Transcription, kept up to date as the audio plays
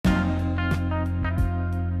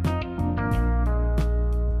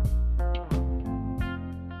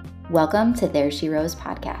Welcome to There She Rose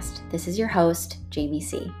podcast. This is your host, Jamie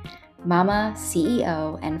C., Mama,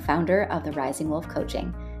 CEO, and founder of the Rising Wolf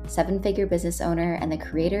Coaching, seven-figure business owner, and the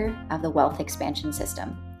creator of the Wealth Expansion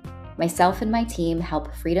System. Myself and my team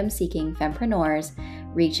help freedom-seeking fempreneurs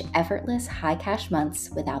reach effortless high-cash months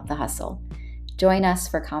without the hustle. Join us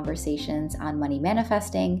for conversations on money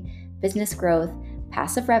manifesting, business growth,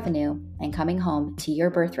 passive revenue, and coming home to your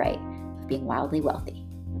birthright of being wildly wealthy.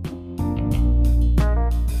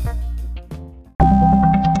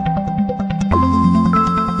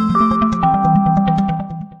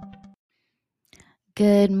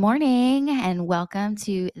 Good morning and welcome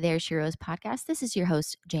to There She Rose podcast. This is your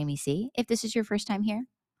host, Jamie C. If this is your first time here,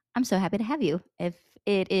 I'm so happy to have you. If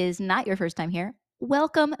it is not your first time here,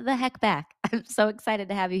 welcome the heck back. I'm so excited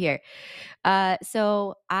to have you here.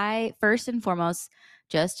 So I first and foremost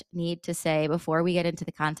just need to say before we get into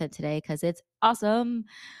the content today, because it's awesome.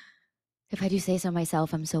 If I do say so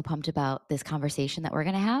myself, I'm so pumped about this conversation that we're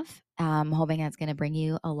going to have. Hoping that's going to bring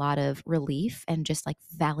you a lot of relief and just like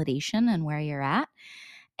validation and where you're at.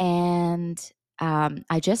 And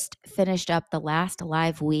I just finished up the last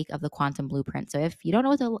live week of the Quantum Blueprint. So if you don't know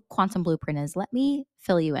what the Quantum Blueprint is, let me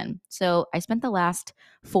fill you in. So I spent the last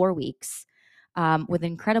 4 weeks with an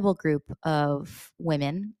incredible group of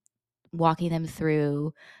women, walking them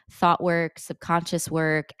through thought work, subconscious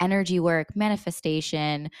work, energy work,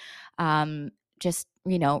 manifestation, just,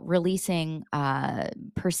 releasing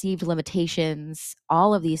perceived limitations,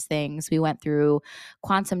 all of these things. We went through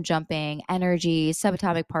quantum jumping, energy,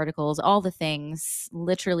 subatomic particles, all the things,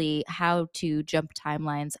 literally how to jump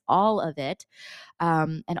timelines, all of it.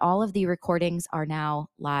 And all of the recordings are now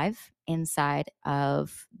live inside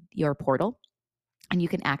of your portal, and you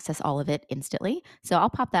can access all of it instantly. So I'll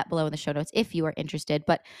pop that below in the show notes if you are interested.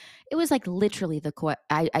 But it was like literally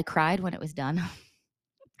I cried when it was done.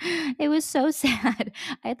 It was so sad.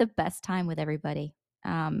 I had the best time with everybody.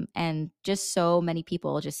 And just so many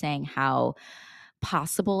people just saying how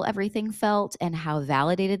possible everything felt and how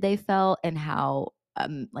validated they felt and how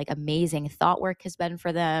like amazing thought work has been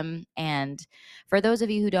for them. And for those of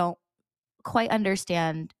you who don't quite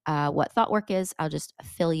understand what thought work is, I'll just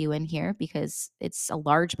fill you in here because it's a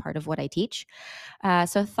large part of what I teach.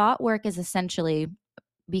 So thought work is essentially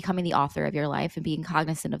becoming the author of your life and being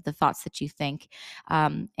cognizant of the thoughts that you think,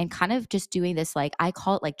 and kind of just doing this, like I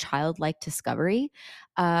call it like childlike discovery,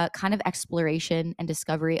 kind of exploration and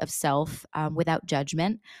discovery of self, without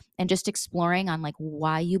judgment, and just exploring on like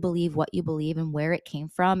why you believe what you believe and where it came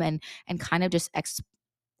from, and kind of just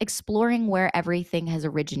exploring where everything has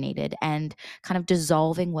originated and kind of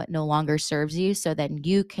dissolving what no longer serves you, so then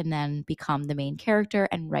you can then become the main character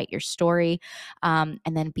and write your story, and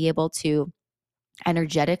then be able to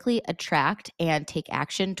energetically attract and take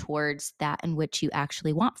action towards that in which you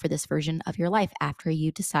actually want for this version of your life after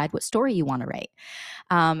you decide what story you want to write.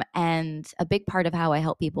 And a big part of how I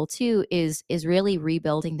help people too is really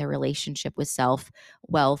rebuilding their relationship with self,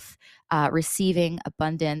 wealth, receiving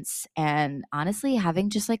abundance, and honestly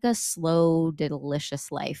having just like a slow,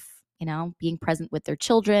 delicious life. Being present with their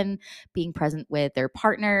children, being present with their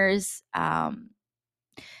partners,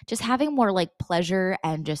 just having more like pleasure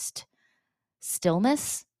and just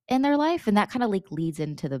stillness in their life. And that kind of like leads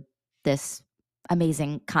into this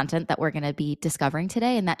amazing content that we're going to be discovering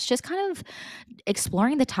today. And that's just kind of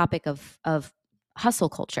exploring the topic of hustle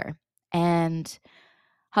culture. And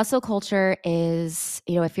hustle culture is,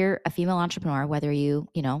 if you're a female entrepreneur, whether you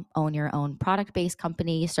own your own product-based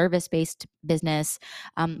company, service-based business,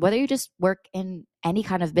 whether you just work in any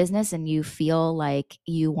kind of business and you feel like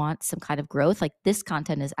you want some kind of growth, like this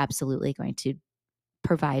content is absolutely going to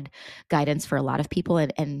provide guidance for a lot of people,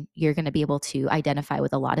 and you're going to be able to identify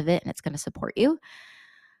with a lot of it, and it's going to support you.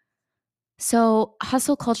 So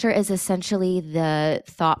hustle culture is essentially the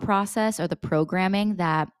thought process or the programming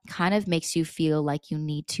that kind of makes you feel like you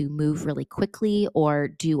need to move really quickly or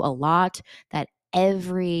do a lot, that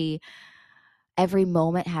every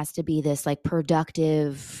moment has to be this like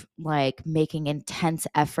productive, like making intense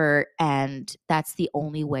effort, and that's the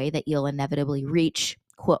only way that you'll inevitably reach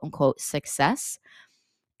quote unquote success.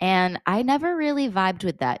 And I never really vibed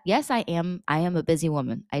with that. Yes, I am a busy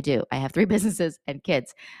woman. I do. I have 3 businesses and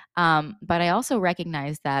kids. But I also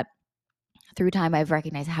recognize that through time, I've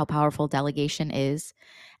recognized how powerful delegation is,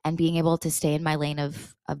 and being able to stay in my lane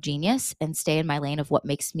of genius and stay in my lane of what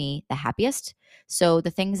makes me the happiest. So the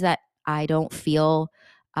things that I don't feel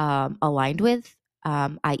aligned with,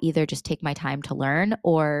 I either just take my time to learn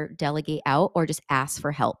or delegate out or just ask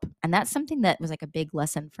for help. And that's something that was like a big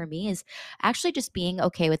lesson for me, is actually just being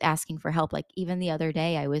okay with asking for help. Like even the other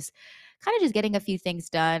day, I was kind of just getting a few things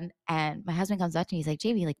done, and my husband comes up to me. He's like,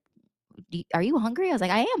 Jamie, like, Are you hungry?" I was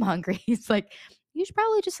like, "I am hungry." He's like, "You should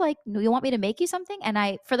probably just like, you want me to make you something?"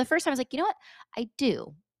 And for the first time, I was like, "You know what? I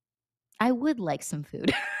do. I would like some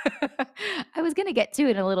food." I was going to get to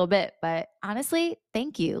it in a little bit, but honestly,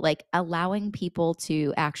 thank you. Like allowing people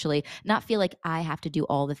to actually not feel like I have to do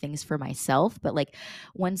all the things for myself, but like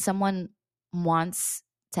when someone wants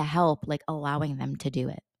to help, like allowing them to do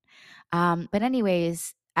it. But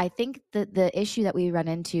anyways, I think the issue that we run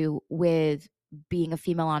into with being a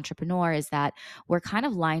female entrepreneur is that we're kind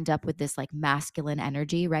of lined up with this like masculine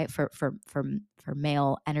energy, right? For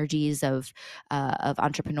male energies of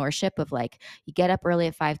entrepreneurship, of like you get up early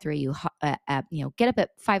at 5:30, get up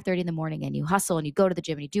at 5:30 in the morning and you hustle and you go to the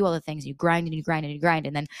gym and you do all the things and you grind and you grind and you grind,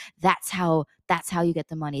 and then that's how you get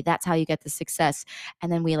the money, that's how you get the success,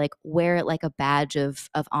 and then we like wear it like a badge of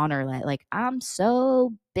honor, like I'm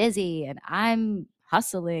so busy and I'm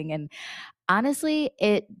hustling. And honestly,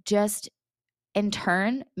 it just in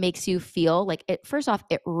turn makes you feel like it. First off,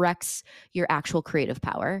 it wrecks your actual creative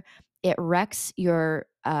power. It wrecks your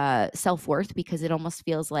self-worth, because it almost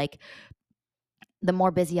feels like the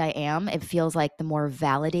more busy I am, it feels like the more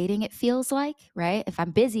validating it feels like, right? If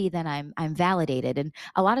I'm busy, then I'm validated. And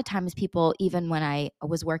a lot of times people, even when I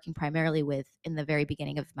was working primarily with in the very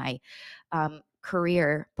beginning of my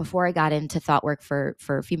career, before I got into thought work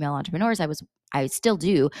for female entrepreneurs, I still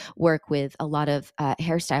do work with a lot of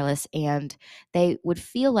hairstylists, and they would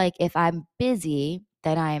feel like if I'm busy,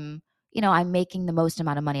 that I'm making the most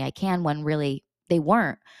amount of money I can, when really they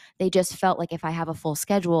weren't. They just felt like if I have a full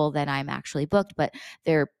schedule, then I'm actually booked, but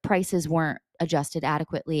their prices weren't adjusted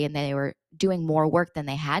adequately and they were doing more work than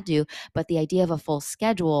they had to. But the idea of a full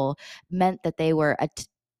schedule meant that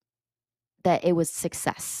that it was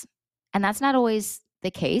success. And that's not always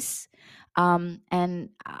the case. And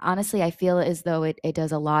honestly, I feel as though it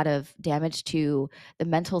does a lot of damage to the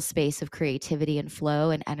mental space of creativity and flow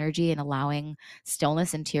and energy and allowing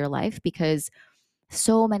stillness into your life, because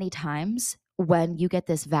so many times when you get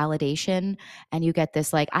this validation and you get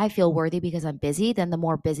this like, I feel worthy because I'm busy, then the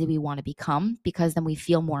more busy we want to become, because then we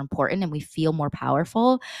feel more important and we feel more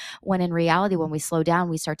powerful, when in reality, when we slow down,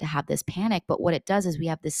 we start to have this panic. But what it does is we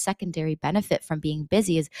have this secondary benefit from being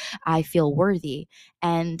busy is I feel worthy.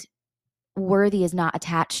 And worthy is not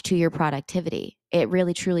attached to your productivity. It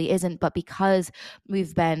really truly isn't. But because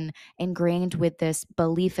we've been ingrained with this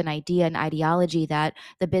belief and idea and ideology that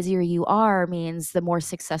the busier you are means the more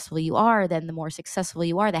successful you are, then the more successful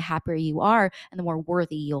you are, the happier you are, and the more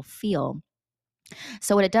worthy you'll feel.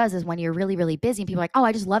 So what it does is when you're really, really busy and people are like, oh,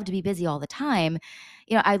 I just love to be busy all the time.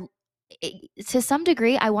 I to some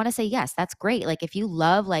degree, I want to say, yes, that's great. Like if you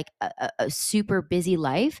love like a super busy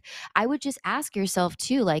life, I would just ask yourself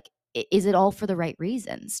too, like, is it all for the right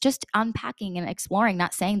reasons? Just unpacking and exploring,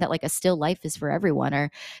 not saying that like a still life is for everyone, or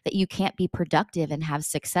that you can't be productive and have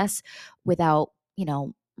success without,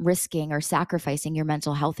 risking or sacrificing your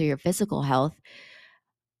mental health or your physical health.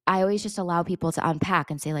 I always just allow people to unpack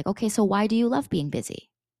and say like, okay, so why do you love being busy?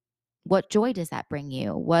 What joy does that bring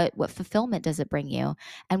you? What fulfillment does it bring you?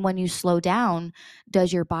 And when you slow down,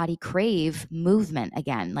 does your body crave movement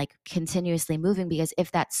again, like continuously moving? Because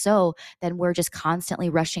if that's so, then we're just constantly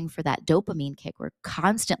rushing for that dopamine kick. We're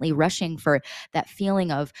constantly rushing for that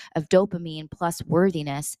feeling of dopamine plus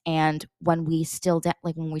worthiness. And when we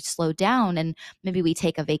like when we slow down and maybe we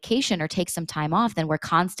take a vacation or take some time off, then we're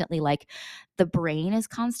constantly like, the brain is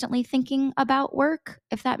constantly thinking about work,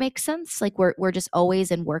 if that makes sense. Like we're just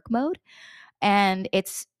always in work mode. And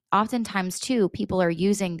it's oftentimes too, people are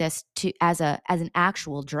using this to as an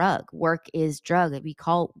actual drug. Work is drug. We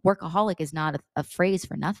call workaholic is not a phrase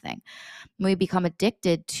for nothing. We become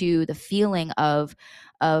addicted to the feeling of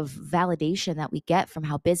validation that we get from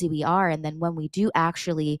how busy we are. And then when we do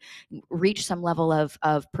actually reach some level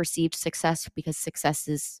of perceived success, because success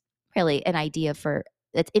is really an idea for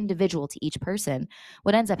that's individual to each person,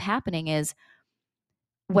 what ends up happening is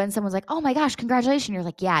when someone's like, oh my gosh, congratulations, you're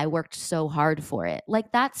like, yeah, I worked so hard for it.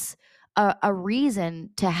 Like that's a reason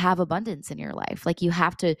to have abundance in your life. Like you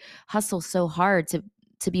have to hustle so hard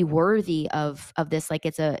to be worthy of this. Like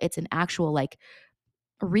it's an actual like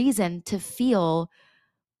reason to feel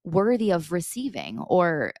worthy of receiving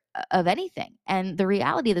or of anything. And the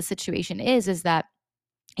reality of the situation is that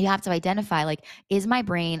you have to identify like, is my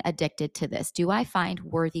brain addicted to this? Do I find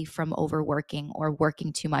worthy from overworking or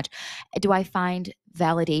working too much? Do I find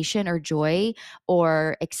validation or joy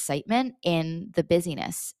or excitement in the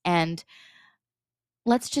busyness? And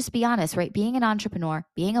let's just be honest, right? Being an entrepreneur,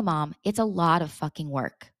 being a mom, it's a lot of fucking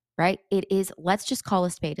work, right? It is, let's just call a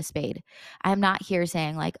spade a spade. I'm not here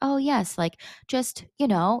saying like, oh yes, like just,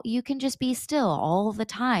 you can just be still all the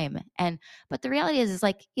time. But the reality is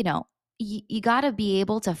like, you got to be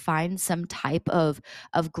able to find some type of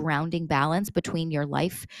grounding balance between your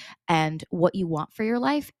life and what you want for your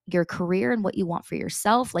life, your career and what you want for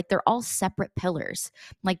yourself. Like they're all separate pillars.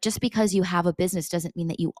 Like just because you have a business doesn't mean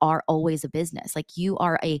that you are always a business. Like you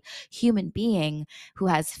are a human being who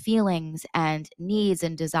has feelings and needs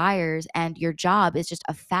and desires, and your job is just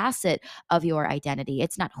a facet of your identity.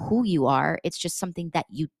 It's not who you are, it's just something that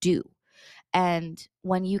you do. And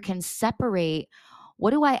when you can separate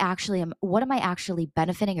what am I actually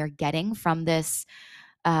benefiting or getting from this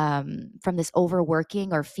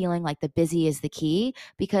overworking or feeling like the busy is the key,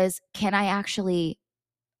 because can I actually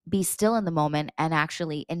be still in the moment and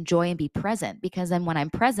actually enjoy and be present? Because then when I'm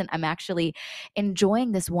present, I'm actually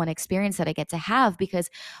enjoying this one experience that I get to have. Because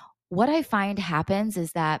what I find happens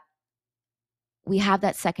is that we have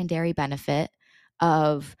that secondary benefit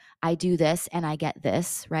of I do this and I get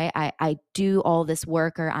this, right? I do all this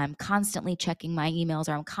work, or I'm constantly checking my emails,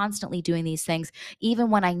 or I'm constantly doing these things,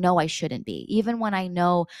 even when I know I shouldn't be, even when I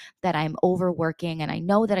know that I'm overworking and I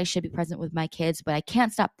know that I should be present with my kids, but I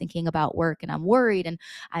can't stop thinking about work and I'm worried and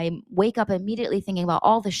I wake up immediately thinking about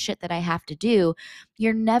all the shit that I have to do.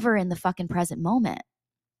 You're never in the fucking present moment.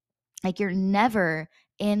 Like you're never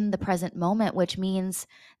in the present moment, which means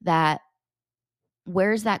that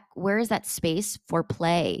where is that space for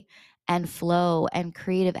play and flow and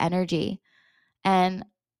creative energy? And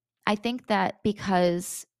I think that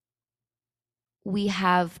because we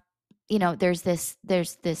have, there's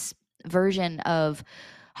this version of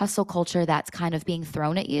hustle culture that's kind of being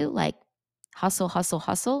thrown at you, like hustle, hustle,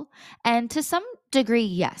 hustle. And to some degree,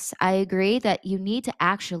 yes, I agree that you need to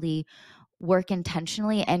actually work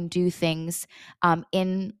intentionally and do things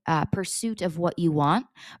in pursuit of what you want,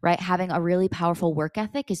 right? Having a really powerful work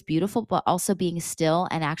ethic is beautiful, but also being still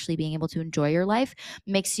and actually being able to enjoy your life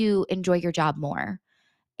makes you enjoy your job more.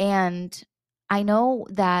 And I know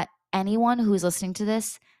that anyone who's listening to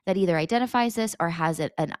this that either identifies this or has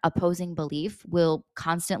an opposing belief will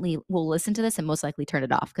listen to this and most likely turn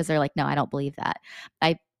it off, because they're like, no, I don't believe that.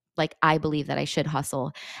 I believe that I should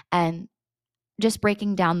hustle. And just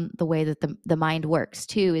breaking down the way that the mind works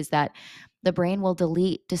too is that the brain will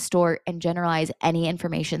delete, distort, and generalize any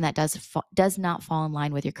information that does not fall in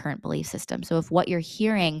line with your current belief system. So if what you're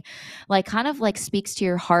hearing like kind of like speaks to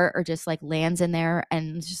your heart, or just like lands in there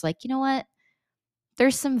and it's just like, you know what,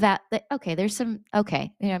 there's some okay, there's some,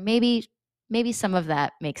 okay, maybe some of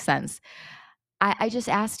that makes sense. I just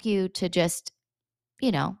ask you to just,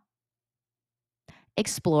 you know,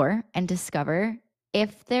 explore and discover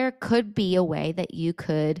if there could be a way that you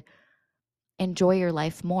could enjoy your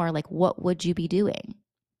life more. Like what would you be doing?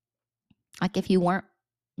 Like if you weren't,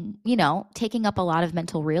 taking up a lot of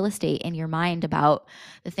mental real estate in your mind about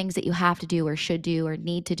the things that you have to do or should do or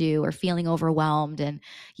need to do, or feeling overwhelmed, and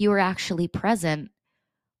you were actually present,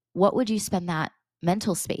 what would you spend that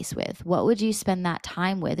mental space with? What would you spend that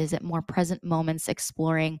time with? Is it more present moments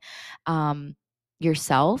exploring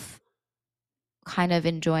yourself, kind of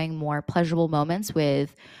enjoying more pleasurable moments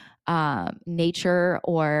with nature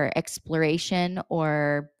or exploration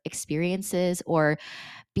or experiences, or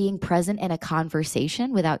being present in a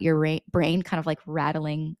conversation without your brain kind of like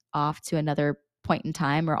rattling off to another point in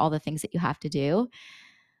time, or all the things that you have to do?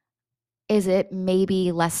 Is it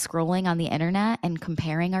maybe less scrolling on the internet and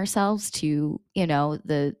comparing ourselves to,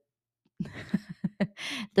 the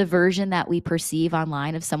the version that we perceive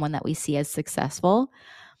online of someone that we see as successful?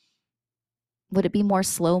 Would it be more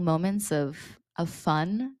slow moments of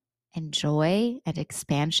fun and joy and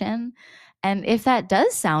expansion? And if that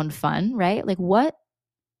does sound fun, right? Like what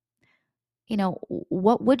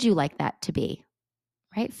would you like that to be?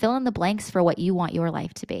 Right? Fill in the blanks for what you want your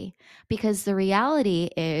life to be. Because the reality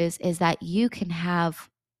is that you can have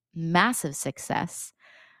massive success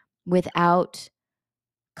without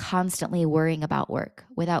constantly worrying about work,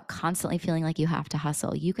 without constantly feeling like you have to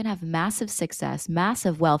hustle. You can have massive success,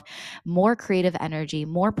 massive wealth, more creative energy,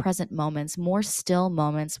 more present moments, more still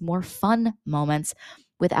moments, more fun moments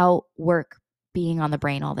without work being on the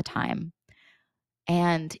brain all the time.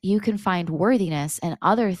 And you can find worthiness in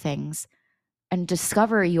other things and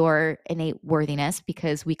discover your innate worthiness,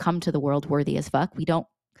 because we come to the world worthy as fuck. We don't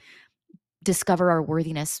discover our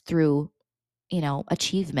worthiness through,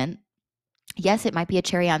 achievement. Yes, it might be a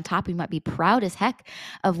cherry on top. You might be proud as heck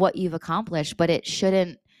of what you've accomplished, but it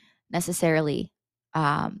shouldn't necessarily,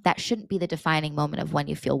 that shouldn't be the defining moment of when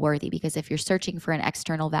you feel worthy. Because if you're searching for an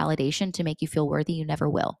external validation to make you feel worthy, you never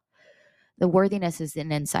will. The worthiness is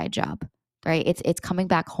an inside job, right? It's coming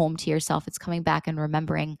back home to yourself. It's coming back and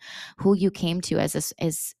remembering who you came to as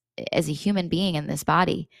a human being in this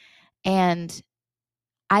body. And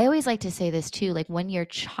I always like to say this too, like when your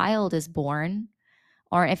child is born,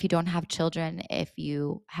 or if you don't have children, if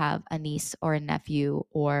you have a niece or a nephew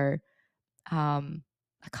or a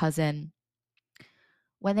cousin,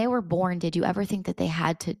 when they were born, did you ever think that they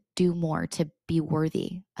had to do more to be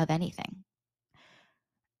worthy of anything?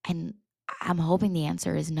 And I'm hoping the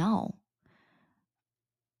answer is no.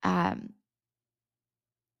 Um,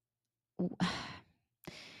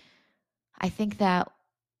 I think that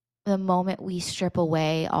the moment we strip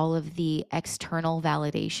away all of the external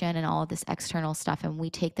validation and all of this external stuff, and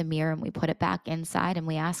we take the mirror and we put it back inside and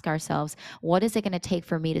we ask ourselves, what is it going to take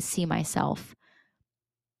for me to see myself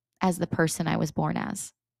as the person I was born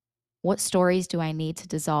as? What stories do I need to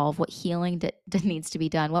dissolve? What healing needs to be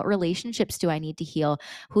done? What relationships do I need to heal?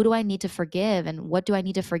 Who do I need to forgive? And what do I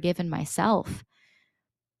need to forgive in myself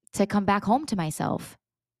to come back home to myself?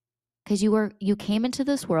 Because you came into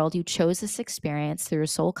this world, you chose this experience through a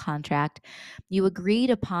soul contract, you agreed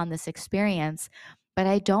upon this experience, but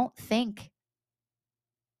I don't think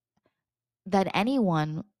that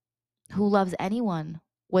anyone who loves anyone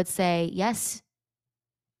would say, yes,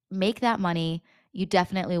 make that money, you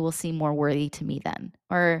definitely will seem more worthy to me then,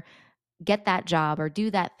 or get that job, or do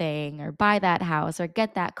that thing, or buy that house, or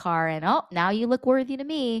get that car, and oh, now you look worthy to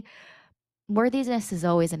me. Worthiness is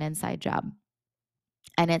always an inside job.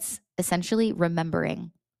 And it's essentially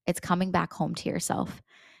remembering, it's coming back home to yourself.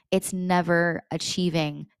 It's never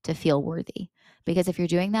achieving to feel worthy. Because if you're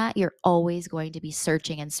doing that, you're always going to be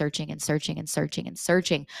searching and searching and searching and searching and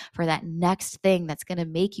searching for that next thing that's going to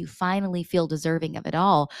make you finally feel deserving of it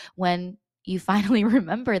all. When you finally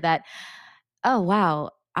remember that, oh, wow,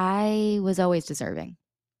 I was always deserving.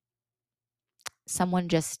 Someone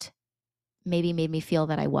just maybe made me feel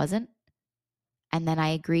that I wasn't. And then I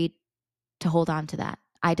agreed to hold on to that.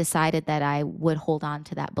 I decided that I would hold on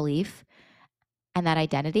to that belief and that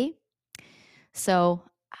identity. So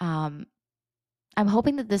I'm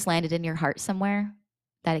hoping that this landed in your heart somewhere,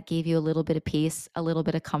 that it gave you a little bit of peace, a little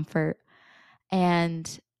bit of comfort.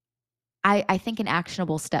 And I think an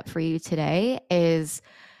actionable step for you today is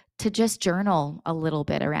to just journal a little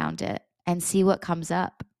bit around it and see what comes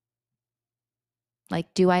up.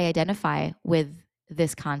 Like, do I identify with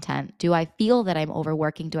this content? Do I feel that I'm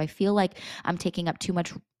overworking? Do I feel like I'm taking up too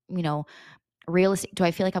much, real estate? Do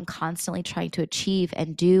I feel like I'm constantly trying to achieve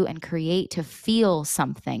and do and create to feel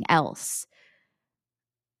something else?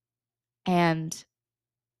 And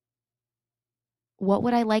what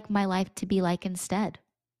would I like my life to be like instead?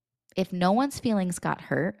 If no one's feelings got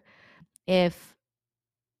hurt, if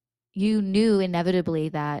you knew inevitably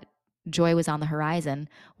that joy was on the horizon,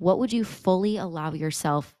 what would you fully allow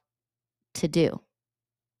yourself to do?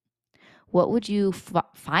 What would you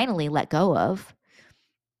finally let go of?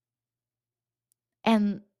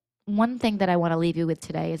 And one thing that I want to leave you with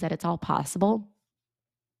today is that it's all possible.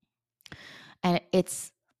 And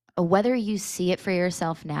it's whether you see it for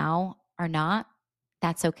yourself now or not,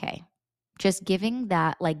 that's okay. Just giving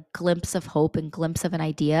that like glimpse of hope and glimpse of an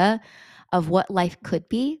idea of what life could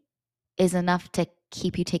be is enough to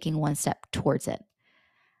keep you taking one step towards it.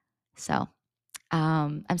 So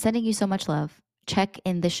I'm sending you so much love. Check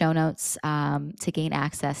in the show notes to gain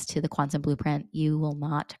access to the Quantum Blueprint. You will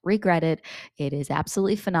not regret it. It is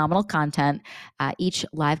absolutely phenomenal content. Each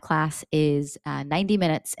live class is 90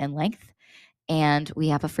 minutes in length. And we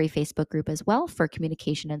have a free Facebook group as well for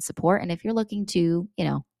communication and support. And if you're looking to,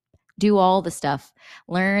 do all the stuff,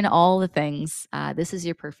 learn all the things, this is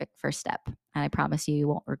your perfect first step. And I promise you, you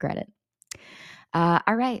won't regret it.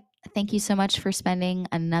 All right. Thank you so much for spending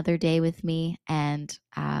another day with me. And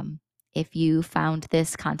if you found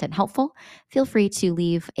this content helpful, feel free to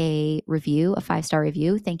leave a review, a 5-star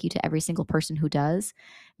review. Thank you to every single person who does.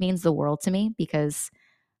 It means the world to me because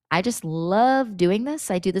I just love doing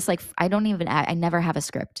this. I do this I never have a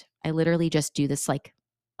script. I literally just do this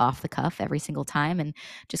off the cuff every single time and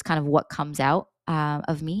just kind of what comes out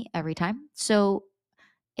of me every time. So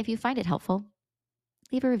if you find it helpful,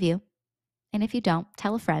 leave a review. And if you don't,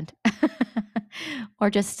 tell a friend or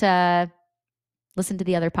just listen to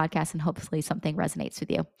the other podcasts and hopefully something resonates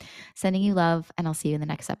with you. Sending you love, and I'll see you in the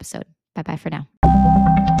next episode. Bye-bye for now.